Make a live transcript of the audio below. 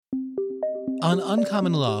On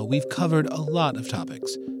Uncommon Law, we've covered a lot of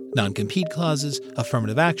topics. Non-compete clauses,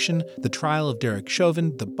 affirmative action, the trial of Derek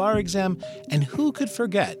Chauvin, the bar exam, and who could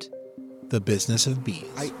forget the business of bees.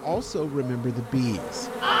 I also remember the bees.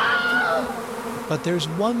 But there's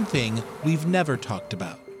one thing we've never talked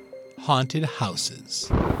about: haunted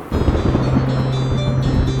houses.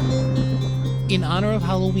 In honor of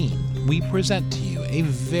Halloween, we present to you a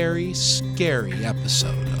very scary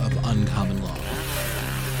episode of Uncommon Law.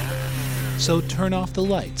 So turn off the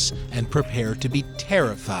lights and prepare to be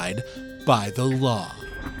terrified by the law.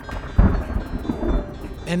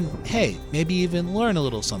 And hey, maybe even learn a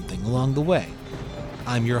little something along the way.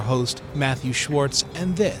 I'm your host, Matthew Schwartz,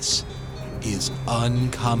 and this is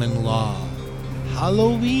Uncommon Law,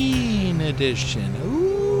 Halloween edition. Ooh.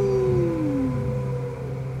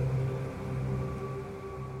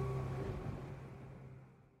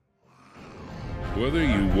 Whether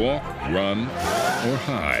you walk, run, or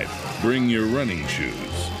hide, bring your running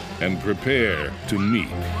shoes and prepare to meet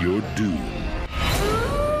your doom.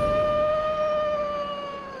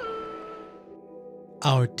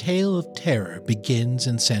 Our tale of terror begins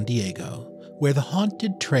in San Diego, where the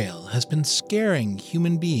haunted trail has been scaring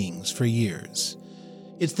human beings for years.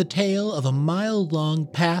 It's the tale of a mile-long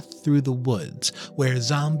path through the woods, where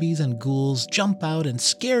zombies and ghouls jump out and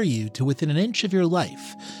scare you to within an inch of your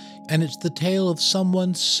life. And it's the tale of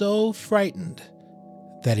someone so frightened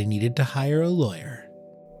that he needed to hire a lawyer.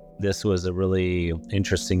 This was a really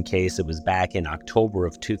interesting case. It was back in October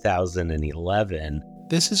of 2011.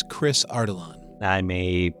 This is Chris Ardalan. I'm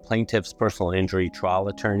a plaintiff's personal injury trial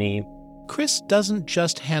attorney. Chris doesn't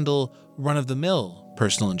just handle run-of-the-mill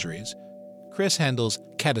personal injuries. Chris handles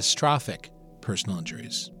catastrophic personal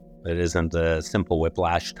injuries. It isn't the simple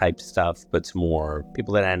whiplash type stuff, but it's more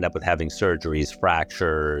people that end up with having surgeries,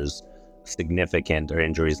 fractures, significant or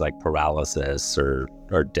injuries like paralysis or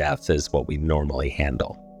death is what we normally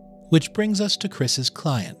handle. Which brings us to Chris's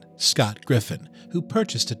client, Scott Griffin, who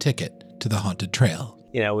purchased a ticket to the haunted trail.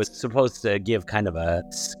 You know, it was supposed to give kind of a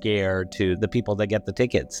scare to the people that get the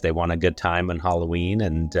tickets. They want a good time on Halloween,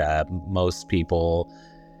 and most people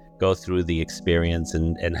go through the experience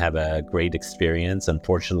and have a great experience.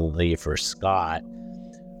 Unfortunately for Scott,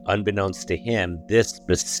 unbeknownst to him, this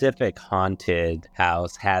specific haunted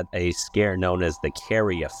house had a scare known as the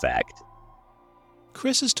Carrie effect.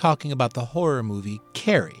 Chris is talking about the horror movie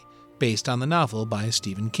Carrie, based on the novel by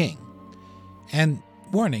Stephen King. And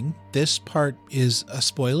warning, this part is a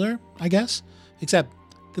spoiler, I guess, except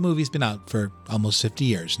the movie's been out for almost 50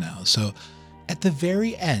 years now. So at the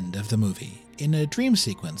very end of the movie, in a dream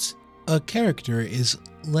sequence, a character is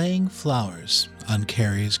laying flowers on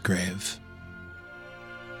Carrie's grave.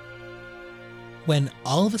 When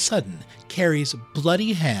all of a sudden, Carrie's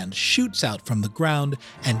bloody hand shoots out from the ground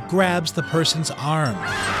and grabs the person's arm.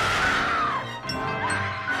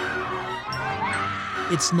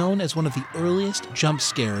 It's known as one of the earliest jump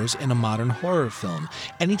scares in a modern horror film.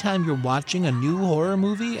 Anytime you're watching a new horror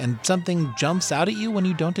movie and something jumps out at you when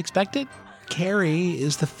you don't expect it, Carrie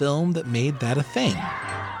is the film that made that a thing.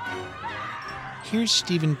 Here's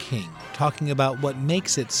Stephen King talking about what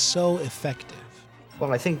makes it so effective.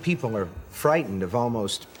 Well, I think people are frightened of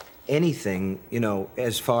almost anything,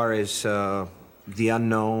 as far as the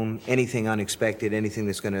unknown, anything unexpected, anything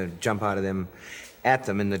that's going to jump out of them, at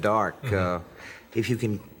them in the dark. Mm-hmm. If you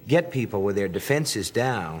can get people with their defenses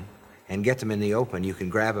down and get them in the open, you can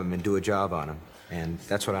grab them and do a job on them. And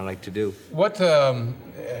that's what I like to do. What,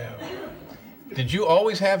 did you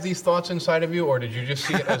always have these thoughts inside of you, or did you just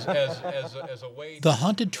see it as a way? The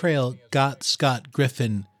haunted trail got Scott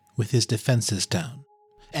Griffin with his defenses down.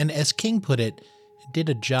 And as King put it, did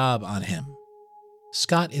a job on him.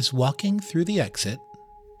 Scott is walking through the exit.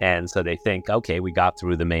 And so they think, okay, we got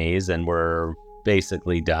through the maze and we're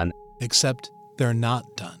basically done. Except they're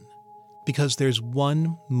not done, because there's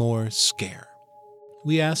one more scare.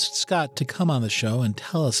 We asked Scott to come on the show and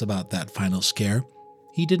tell us about that final scare.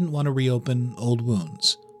 He didn't want to reopen old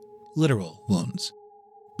wounds, literal wounds.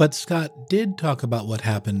 But Scott did talk about what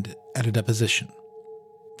happened at a deposition.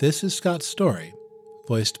 This is Scott's story,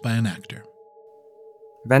 voiced by an actor.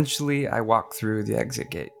 Eventually, I walked through the exit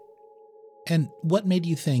gate. And what made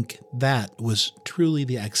you think that was truly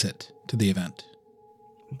the exit to the event?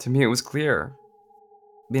 To me, it was clear.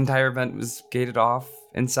 The entire event was gated off.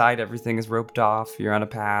 Inside, everything is roped off. You're on a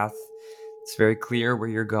path. It's very clear where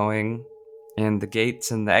you're going. And the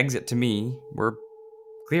gates and the exit, to me, were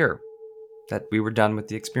clear that we were done with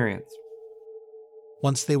the experience.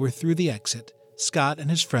 Once they were through the exit, Scott and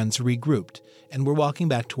his friends regrouped and were walking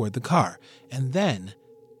back toward the car. And then,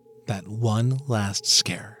 that one last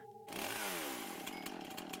scare.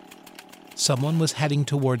 Someone was heading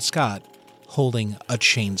toward Scott, holding a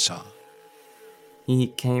chainsaw. He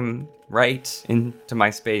came right into my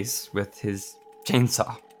space with his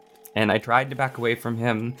chainsaw, and I tried to back away from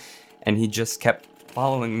him, and he just kept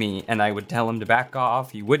following me, and I would tell him to back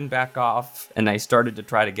off. He wouldn't back off, and I started to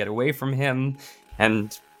try to get away from him,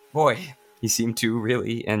 and boy, he seemed to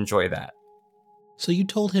really enjoy that. So you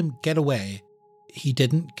told him get away. He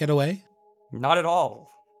didn't get away? Not at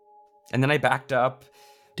all. And then I backed up.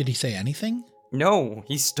 Did he say anything? No,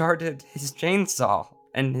 he started his chainsaw,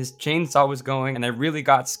 and his chainsaw was going, and I really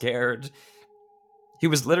got scared. He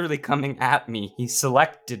was literally coming at me. He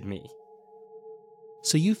selected me.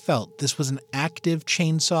 So you felt this was an active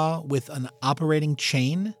chainsaw with an operating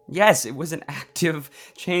chain? Yes, it was an active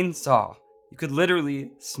chainsaw. You could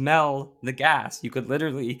literally smell the gas. You could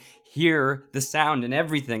literally hear the sound and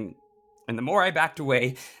everything. And the more I backed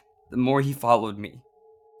away, the more he followed me.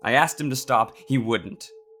 I asked him to stop. He wouldn't.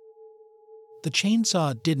 The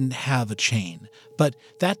chainsaw didn't have a chain, but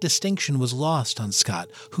that distinction was lost on Scott,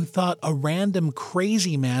 who thought a random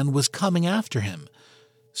crazy man was coming after him.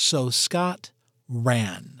 So Scott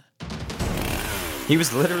ran. He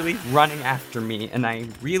was literally running after me, and I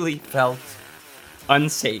really felt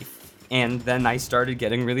unsafe. And then I started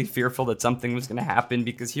getting really fearful that something was going to happen,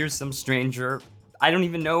 because here's some stranger, I don't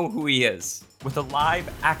even know who he is, with a live,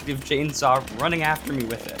 active chainsaw running after me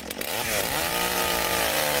with it.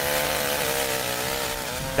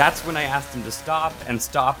 That's when I asked him to stop,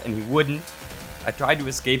 and he wouldn't. I tried to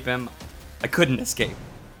escape him. I couldn't escape.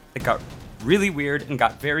 It got really weird and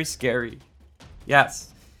got very scary.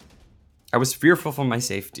 Yes, I was fearful for my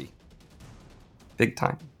safety. Big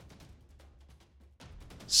time.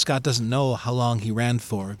 Scott doesn't know how long he ran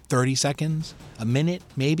for. 30 seconds? A minute,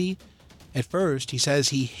 maybe? At first, he says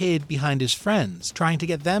he hid behind his friends, trying to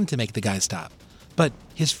get them to make the guy stop. But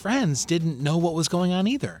his friends didn't know what was going on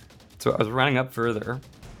either. So I was running up further,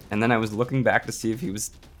 and then I was looking back to see if he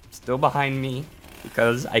was still behind me,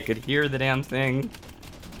 because I could hear the damn thing.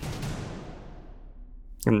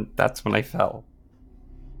 And that's when I fell.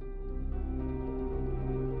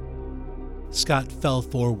 Scott fell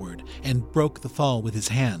forward and broke the fall with his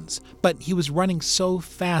hands, but he was running so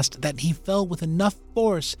fast that he fell with enough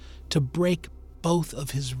force to break both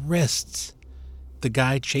of his wrists. The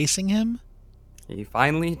guy chasing him? He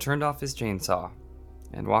finally turned off his chainsaw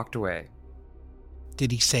and walked away.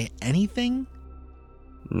 Did he say anything?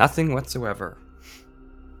 Nothing whatsoever.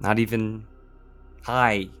 Not even,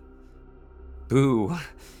 hi, boo,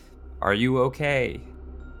 are you okay?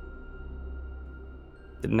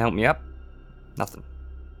 Didn't help me up. Nothing.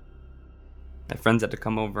 My friends had to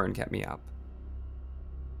come over and get me up.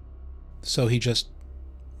 So he just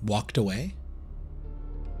walked away?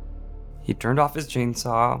 He turned off his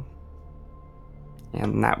chainsaw,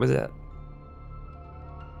 and that was it.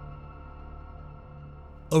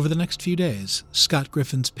 Over the next few days, Scott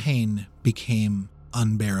Griffin's pain became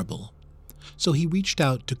unbearable. So he reached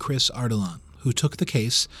out to Chris Ardalan, who took the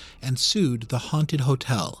case and sued the Haunted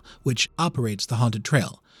Hotel, which operates the Haunted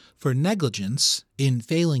Trail, for negligence in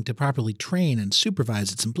failing to properly train and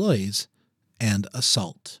supervise its employees, and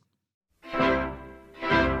assault.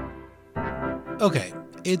 Okay,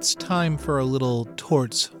 it's time for a little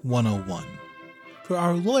Torts 101. For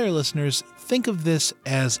our lawyer listeners, think of this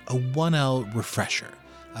as a 1L refresher.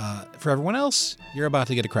 For everyone else, you're about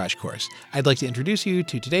to get a crash course. I'd like to introduce you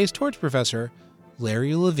to today's torts professor,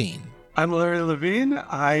 Larry Levine. I'm Larry Levine.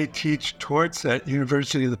 I teach torts at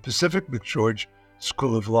University of the Pacific McGeorge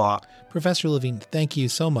School of Law. Professor Levine, thank you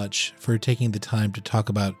so much for taking the time to talk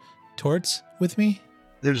about torts with me.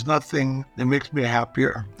 There's nothing that makes me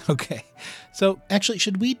happier. Okay. So actually,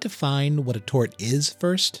 should we define what a tort is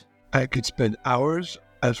first? I could spend hours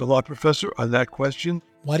as a law professor on that question.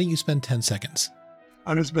 Why don't you spend 10 seconds?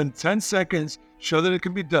 I'm going to spend 10 seconds, show that it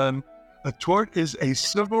can be done. A tort is a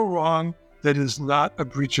civil wrong that is not a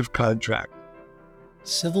breach of contract.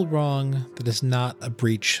 Civil wrong that is not a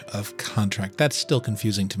breach of contract. That's still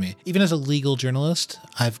confusing to me. Even as a legal journalist,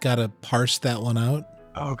 I've got to parse that one out.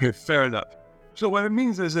 Okay, fair enough. So what it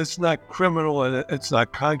means is it's not criminal and it's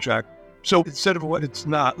not contract. So instead of what it's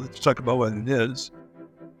not, let's talk about what it is.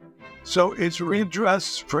 So it's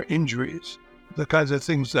redress for injuries, the kinds of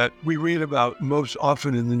things that we read about most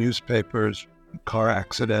often in the newspapers: car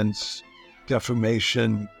accidents,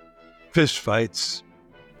 defamation, fist fights.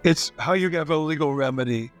 It's how you have a legal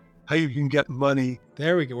remedy, how you can get money.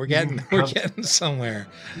 There we go. We're getting somewhere.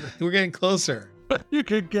 We're getting closer. You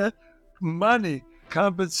can get money,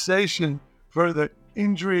 compensation for the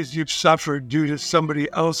injuries you've suffered due to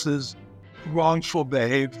somebody else's wrongful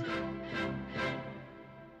behavior.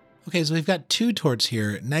 Okay, so we've got two torts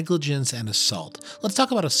here, negligence and assault. Let's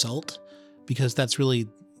talk about assault, because that's really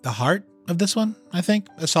the heart of this one, I think.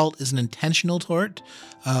 Assault is an intentional tort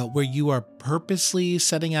where you are purposely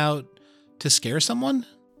setting out to scare someone.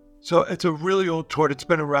 So it's a really old tort. It's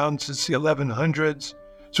been around since the 1100s.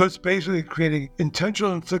 So it's basically creating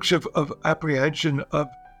intentional infliction of apprehension of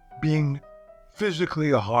being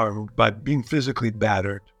physically harmed by being physically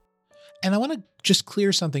battered. And I want to just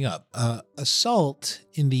clear something up. Assault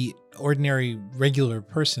in the ordinary, regular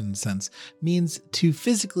person sense means to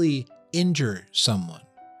physically injure someone.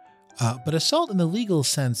 But assault in the legal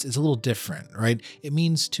sense is a little different, right? It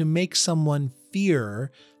means to make someone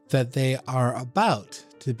fear that they are about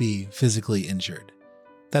to be physically injured.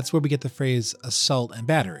 That's where we get the phrase assault and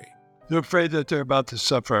battery. They're afraid that they're about to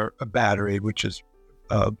suffer a battery, which is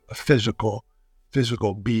a physical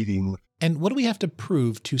beating. And what do we have to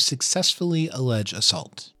prove to successfully allege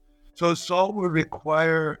assault? So assault would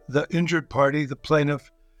require the injured party, the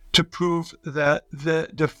plaintiff, to prove that the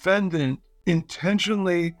defendant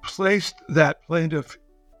intentionally placed that plaintiff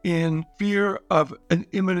in fear of an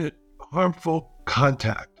imminent harmful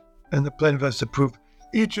contact. And the plaintiff has to prove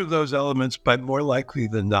each of those elements by more likely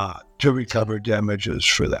than not to recover damages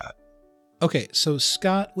for that. Okay, so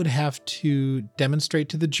Scott would have to demonstrate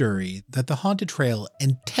to the jury that the haunted trail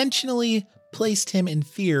intentionally placed him in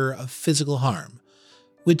fear of physical harm,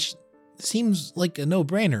 which seems like a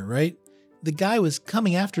no-brainer, right? The guy was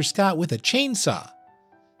coming after Scott with a chainsaw.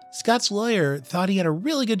 Scott's lawyer thought he had a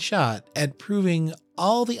really good shot at proving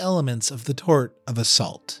all the elements of the tort of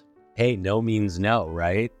assault. Hey, no means no,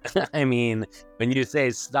 right? I mean, when you say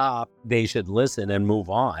stop, they should listen and move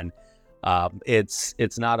on.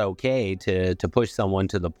 It's not okay to push someone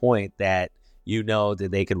to the point that you know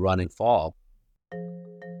that they could run and fall.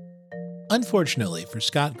 Unfortunately for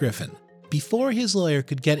Scott Griffin, before his lawyer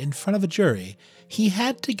could get in front of a jury, he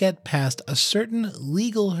had to get past a certain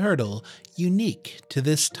legal hurdle unique to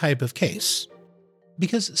this type of case.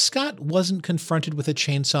 Because Scott wasn't confronted with a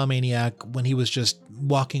chainsaw maniac when he was just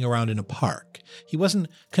walking around in a park. He wasn't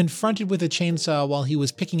confronted with a chainsaw while he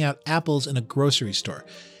was picking out apples in a grocery store.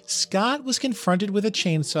 Scott was confronted with a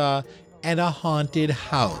chainsaw at a haunted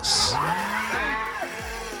house.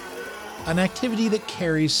 An activity that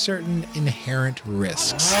carries certain inherent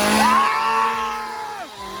risks.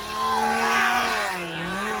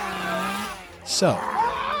 So,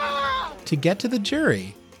 to get to the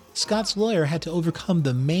jury, Scott's lawyer had to overcome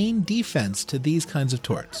the main defense to these kinds of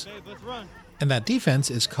torts. And that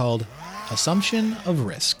defense is called assumption of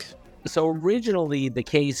risk. So originally, the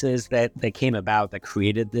cases that came about that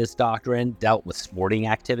created this doctrine dealt with sporting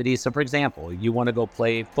activities. So for example, you want to go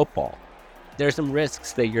play football. There's some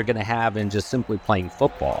risks that you're going to have in just simply playing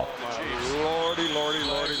football.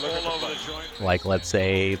 Like, let's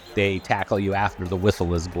say they tackle you after the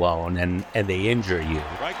whistle is blown and they injure you.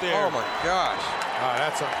 Right there. Oh my gosh.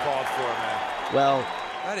 That's uncalled for, man. Well,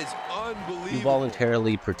 that is unbelievable. You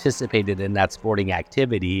voluntarily participated in that sporting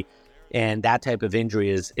activity, and that type of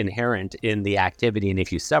injury is inherent in the activity. And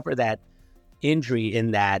if you suffer that injury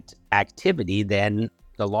in that activity, then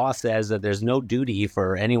the law says that there's no duty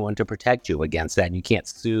for anyone to protect you against that. And you can't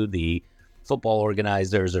sue the football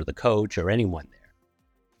organizers or the coach or anyone there.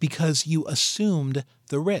 Because you assumed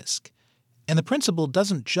the risk. And the principle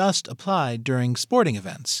doesn't just apply during sporting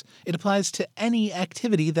events. It applies to any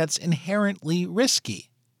activity that's inherently risky.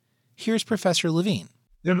 Here's Professor Levine.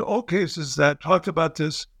 In old cases that talked about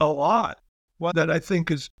this a lot, one that I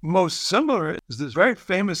think is most similar is this very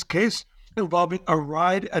famous case involving a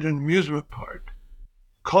ride at an amusement park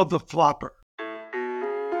called the Flopper.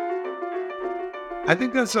 I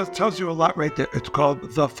think that tells you a lot right there. It's called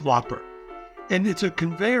the Flopper. And it's a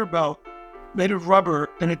conveyor belt made of rubber,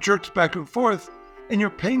 and it jerks back and forth, and you're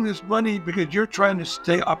paying this money because you're trying to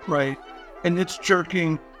stay upright, and it's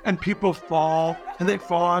jerking, and people fall, and they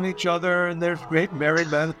fall on each other, and there's great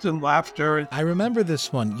merriment and laughter. I remember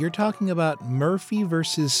this one. You're talking about Murphy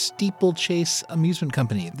versus Steeplechase Amusement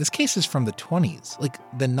Company. This case is from the 20s, like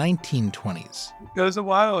the 1920s. It was a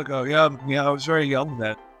while ago. Yeah, I was very young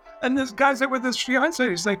then. And this guy's there with his fiance.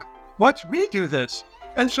 He's like, watch me do this.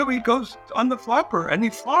 And so he goes on the flopper, and he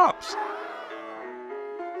flops.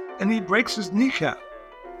 And he breaks his kneecap.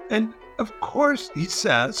 And of course, he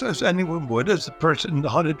says, as anyone would, as the person in the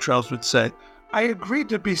haunted trails would say, I agreed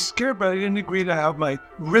to be scared, but I didn't agree to have my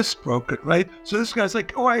wrist broken, right? So this guy's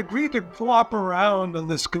like, I agreed to flop around on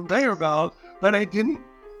this conveyor belt, but I didn't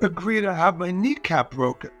agree to have my kneecap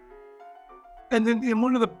broken. And then in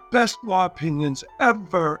one of the best law opinions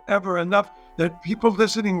ever, enough that people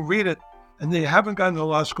listening read it, and they haven't gotten to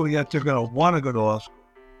law school yet, they're going to want to go to law school.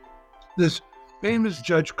 This famous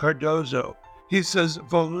Judge Cardozo, he says,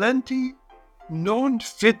 volenti non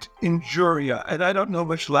fit injuria. And I don't know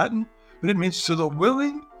much Latin, but it means to the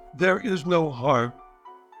willing there is no harm.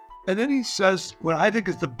 And then he says, what I think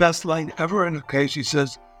is the best line ever in a case, he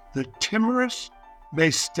says, the timorous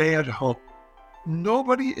may stay at home.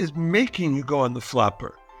 Nobody is making you go on the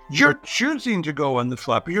flapper. You're choosing to go on the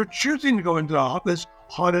flapper. You're choosing to go into this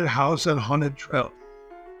haunted house and haunted trail.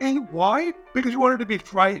 And why? Because you wanted to be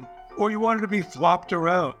frightened or you wanted to be flopped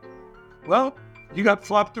around. Well, you got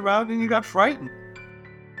flopped around and you got frightened.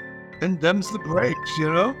 And them's the breaks,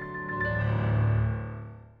 you know?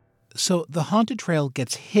 So the haunted trail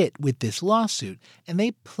gets hit with this lawsuit, and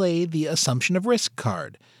they play the assumption of risk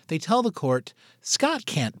card. They tell the court, Scott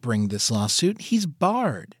can't bring this lawsuit. He's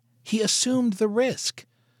barred. He assumed the risk.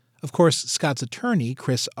 Of course, Scott's attorney,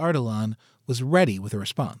 Chris Ardalan, was ready with a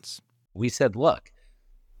response. We said, look,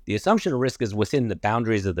 the assumption of risk is within the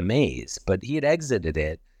boundaries of the maze, but he had exited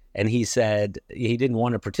it, and he said he didn't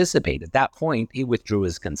want to participate. At that point, he withdrew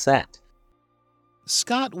his consent.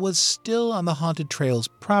 Scott was still on the haunted trail's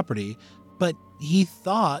property, but he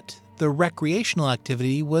thought the recreational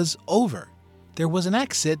activity was over. There was an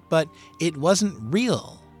exit, but it wasn't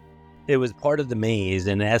real. It was part of the maze,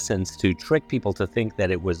 in essence, to trick people to think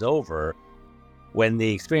that it was over when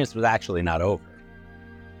the experience was actually not over.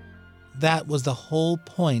 That was the whole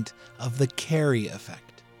point of the Carrie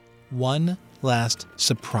effect. One last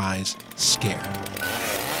surprise scare.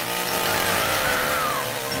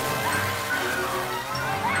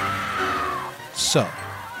 So,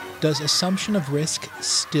 does assumption of risk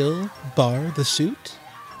still bar the suit?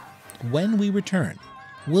 When we return,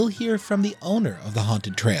 we'll hear from the owner of the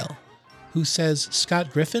haunted trail, who says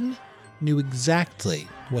Scott Griffin knew exactly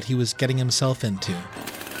what he was getting himself into.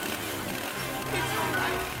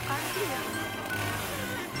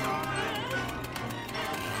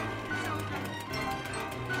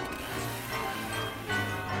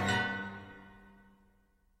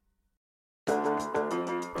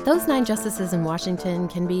 Those 9 justices in Washington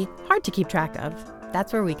can be hard to keep track of.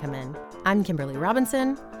 That's where we come in. I'm Kimberly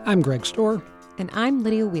Robinson. I'm Greg Storr. And I'm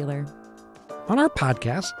Lydia Wheeler. On our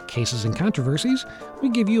podcast, Cases and Controversies, we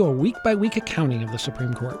give you a week-by-week accounting of the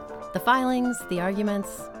Supreme Court. The filings, the arguments,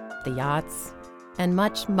 the yachts, and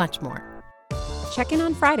much, much more. Check in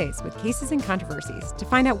on Fridays with Cases and Controversies to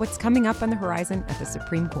find out what's coming up on the horizon at the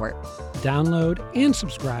Supreme Court. Download and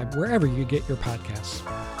subscribe wherever you get your podcasts.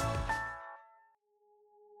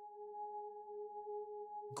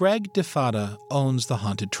 Greg DeFada owns the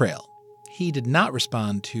haunted trail. He did not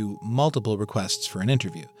respond to multiple requests for an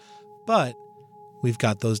interview, but we've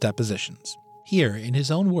got those depositions. Here, in his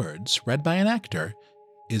own words, read by an actor,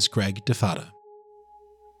 is Greg DeFada.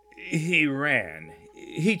 He ran.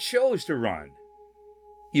 He chose to run.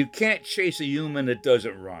 You can't chase a human that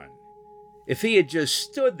doesn't run. If he had just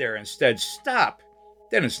stood there and said, stop,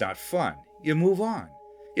 then it's not fun. You move on.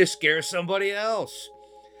 You scare somebody else.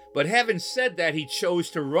 But having said that, he chose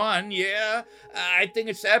to run. Yeah, I think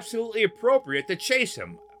it's absolutely appropriate to chase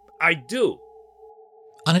him. I do.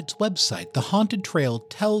 On its website, the haunted trail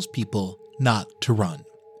tells people not to run.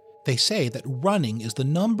 They say that running is the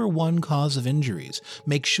number one cause of injuries.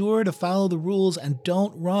 Make sure to follow the rules and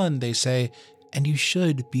don't run, they say, and you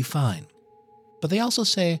should be fine. But they also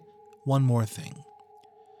say one more thing.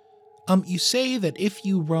 You say that if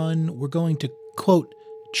you run, we're going to, quote,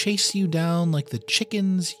 chase you down like the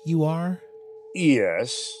chickens you are?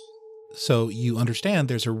 Yes. So you understand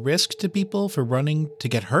there's a risk to people for running to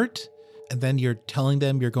get hurt? And then you're telling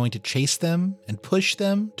them you're going to chase them and push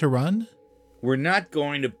them to run? We're not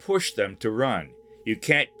going to push them to run. You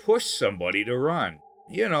can't push somebody to run.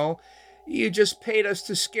 You know, you just paid us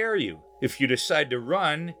to scare you. If you decide to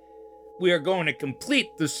run, we are going to complete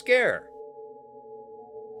the scare.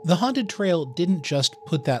 The Haunted Trail didn't just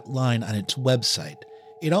put that line on its website.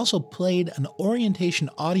 It also played an orientation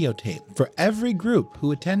audio tape for every group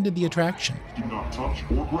who attended the attraction. Do not touch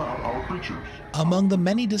or grab our creatures. Among the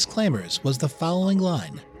many disclaimers was the following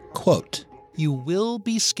line, quote, "You will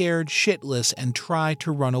be scared shitless and try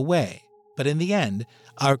to run away, but in the end,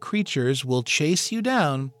 our creatures will chase you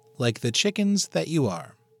down like the chickens that you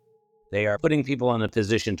are." They are putting people in a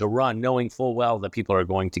position to run, knowing full well that people are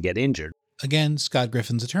going to get injured. Again, Scott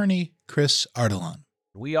Griffin's attorney, Chris Ardalan.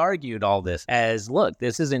 We argued all this as, look,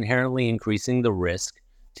 this is inherently increasing the risk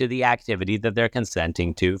to the activity that they're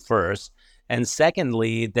consenting to, first. And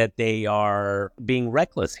secondly, that they are being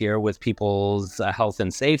reckless here with people's health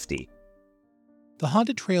and safety. The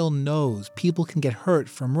Haunted Trail knows people can get hurt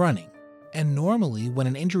from running. And normally, when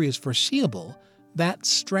an injury is foreseeable, that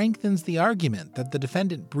strengthens the argument that the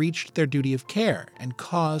defendant breached their duty of care and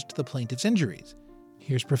caused the plaintiff's injuries.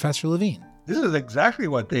 Here's Professor Levine. This is exactly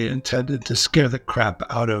what they intended to scare the crap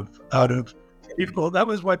out of people. That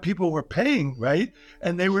was why people were paying, right?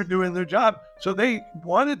 And they were doing their job. So they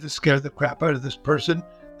wanted to scare the crap out of this person,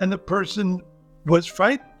 and the person was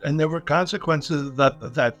frightened, and there were consequences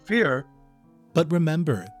of that fear. But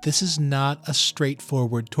remember, this is not a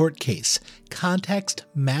straightforward tort case. Context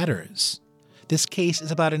matters. This case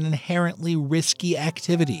is about an inherently risky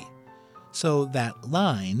activity. So that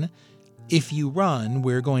line, "If you run,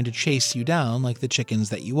 we're going to chase you down like the chickens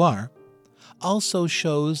that you are," also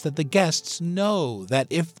shows that the guests know that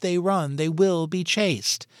if they run, they will be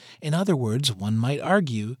chased. In other words, one might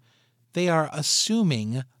argue, they are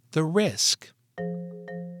assuming the risk.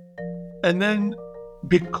 And then,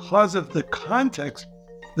 because of the context,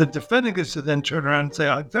 the defendant gets to then turn around and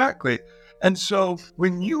say, exactly. And so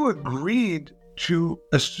when you agreed to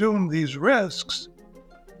assume these risks,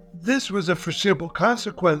 this was a foreseeable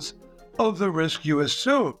consequence of the risk you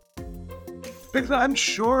assumed. Because I'm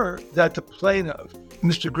sure that the plaintiff,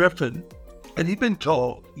 Mr. Griffin, had he been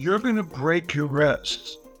told, you're going to break your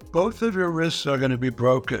wrists, both of your wrists are going to be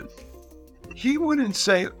broken, he wouldn't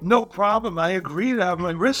say, no problem, I agree to have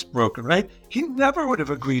my wrist broken, right? He never would have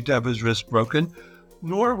agreed to have his wrist broken,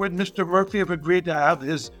 nor would Mr. Murphy have agreed to have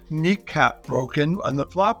his kneecap broken on the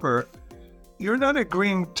flopper. You're not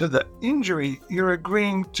agreeing to the injury, you're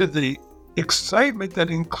agreeing to the excitement that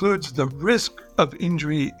includes the risk of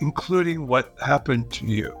injury, including what happened to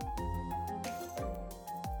you.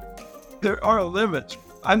 There are limits.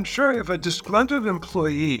 I'm sure if a disgruntled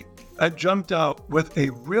employee had jumped out with a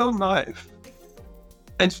real knife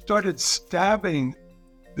and started stabbing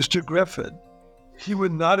Mr. Griffin, he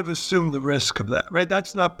would not have assumed the risk of that, right?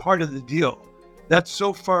 That's not part of the deal. That's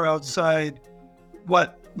so far outside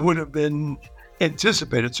what would have been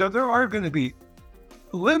anticipated. So there are going to be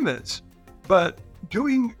limits, but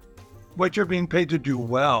doing what you're being paid to do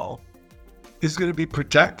well is going to be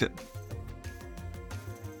protected.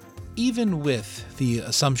 Even with the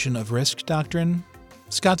assumption of risk doctrine,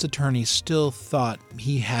 Scott's attorney still thought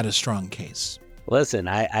he had a strong case. Listen,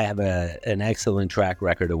 I have an excellent track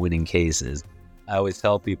record of winning cases. I always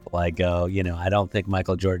tell people, I go, I don't think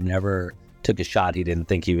Michael Jordan ever took a shot he didn't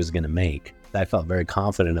think he was going to make. I felt very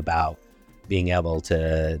confident about being able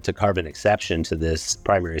to carve an exception to this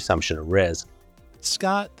primary assumption of risk.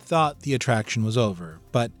 Scott thought the attraction was over,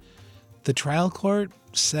 but the trial court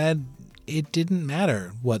said it didn't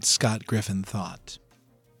matter what Scott Griffin thought.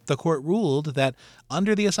 The court ruled that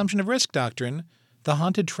under the assumption of risk doctrine, the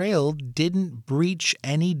haunted trail didn't breach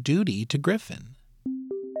any duty to Griffin.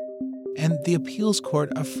 And the appeals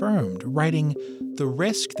court affirmed, writing, "The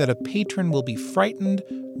risk that a patron will be frightened,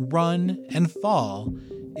 run, and fall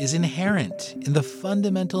is inherent in the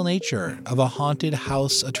fundamental nature of a haunted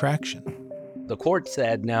house attraction." The court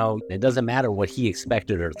said, no, it doesn't matter what he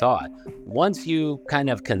expected or thought. Once you kind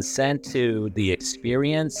of consent to the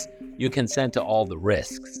experience, you consent to all the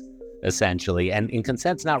risks, essentially. And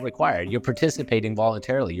consent's not required. You're participating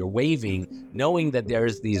voluntarily. You're waiving, knowing that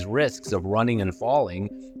there's these risks of running and falling,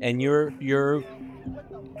 and you're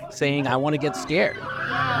saying, I want to get scared.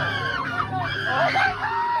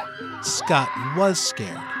 Scott was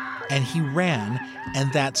scared, and he ran,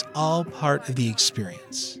 and that's all part of the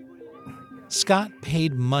experience. Scott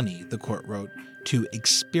paid money, the court wrote, to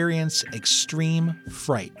experience extreme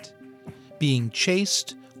fright. Being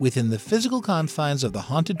chased within the physical confines of the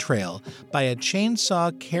haunted trail by a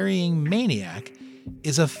chainsaw-carrying maniac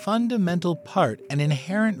is a fundamental part, an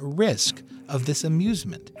inherent risk of this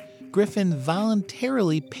amusement. Griffin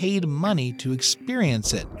voluntarily paid money to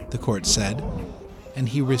experience it, the court said, and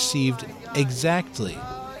he received exactly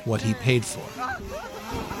what he paid for.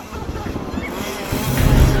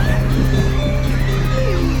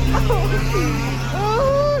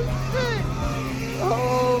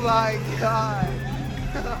 Oh my God.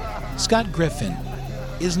 Scott Griffin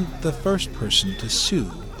isn't the first person to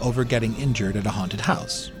sue over getting injured at a haunted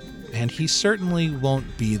house, and he certainly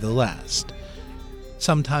won't be the last.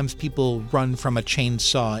 Sometimes people run from a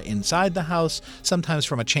chainsaw inside the house, sometimes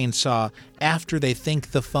from a chainsaw after they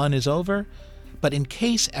think the fun is over. But in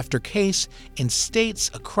case after case, in states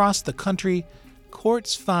across the country,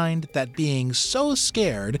 courts find that being so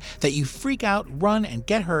scared that you freak out, run, and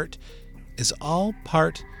get hurt is all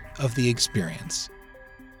part of the experience.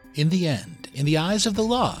 In the end, in the eyes of the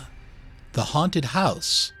law, the haunted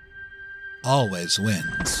house always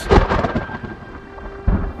wins.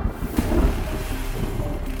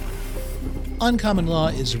 Uncommon Law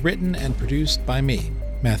is written and produced by me,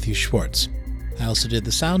 Matthew Schwartz. I also did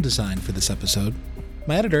the sound design for this episode.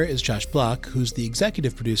 My editor is Josh Block, who's the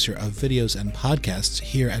executive producer of videos and podcasts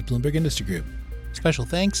here at Bloomberg Industry Group. Special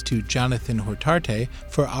thanks to Jonathan Hortarte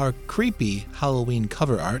for our creepy Halloween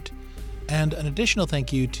cover art, and an additional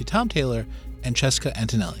thank you to Tom Taylor, and Cheska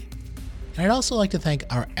Antonelli. And I'd also like to thank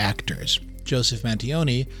our actors, Joseph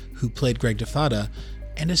Mantione, who played Greg DeFada,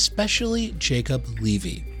 and especially Jacob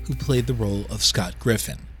Levy, who played the role of Scott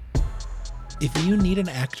Griffin. If you need an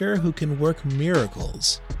actor who can work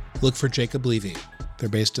miracles, look for Jacob Levy. They're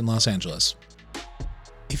based in Los Angeles.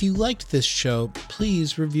 If you liked this show,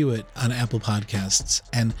 please review it on Apple Podcasts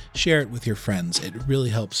and share it with your friends. It really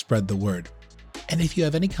helps spread the word. And if you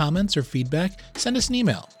have any comments or feedback, send us an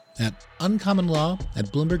email at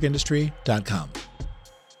uncommonlaw@bloombergindustry.com.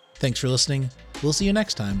 Thanks for listening. We'll see you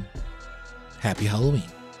next time. Happy Halloween.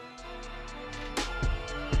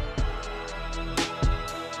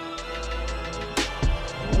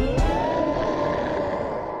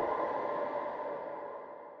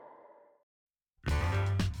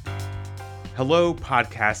 Hello,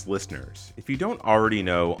 podcast listeners. If you don't already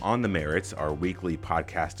know, On the Merits, our weekly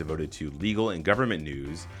podcast devoted to legal and government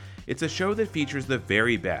news, it's a show that features the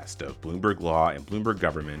very best of Bloomberg Law and Bloomberg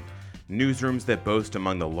Government, newsrooms that boast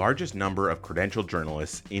among the largest number of credentialed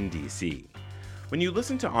journalists in D.C. When you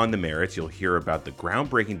listen to On the Merits, you'll hear about the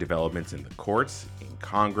groundbreaking developments in the courts, in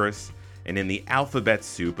Congress, and in the alphabet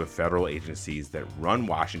soup of federal agencies that run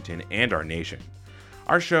Washington and our nation.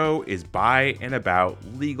 Our show is by and about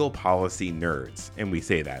legal policy nerds, and we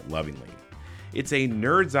say that lovingly. It's a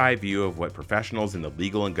nerd's eye view of what professionals in the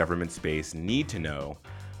legal and government space need to know,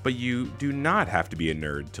 but you do not have to be a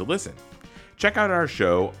nerd to listen. Check out our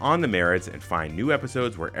show On the Merits and find new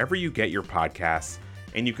episodes wherever you get your podcasts,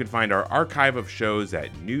 and you can find our archive of shows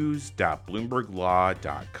at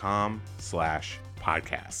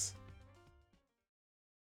news.bloomberglaw.com/podcasts.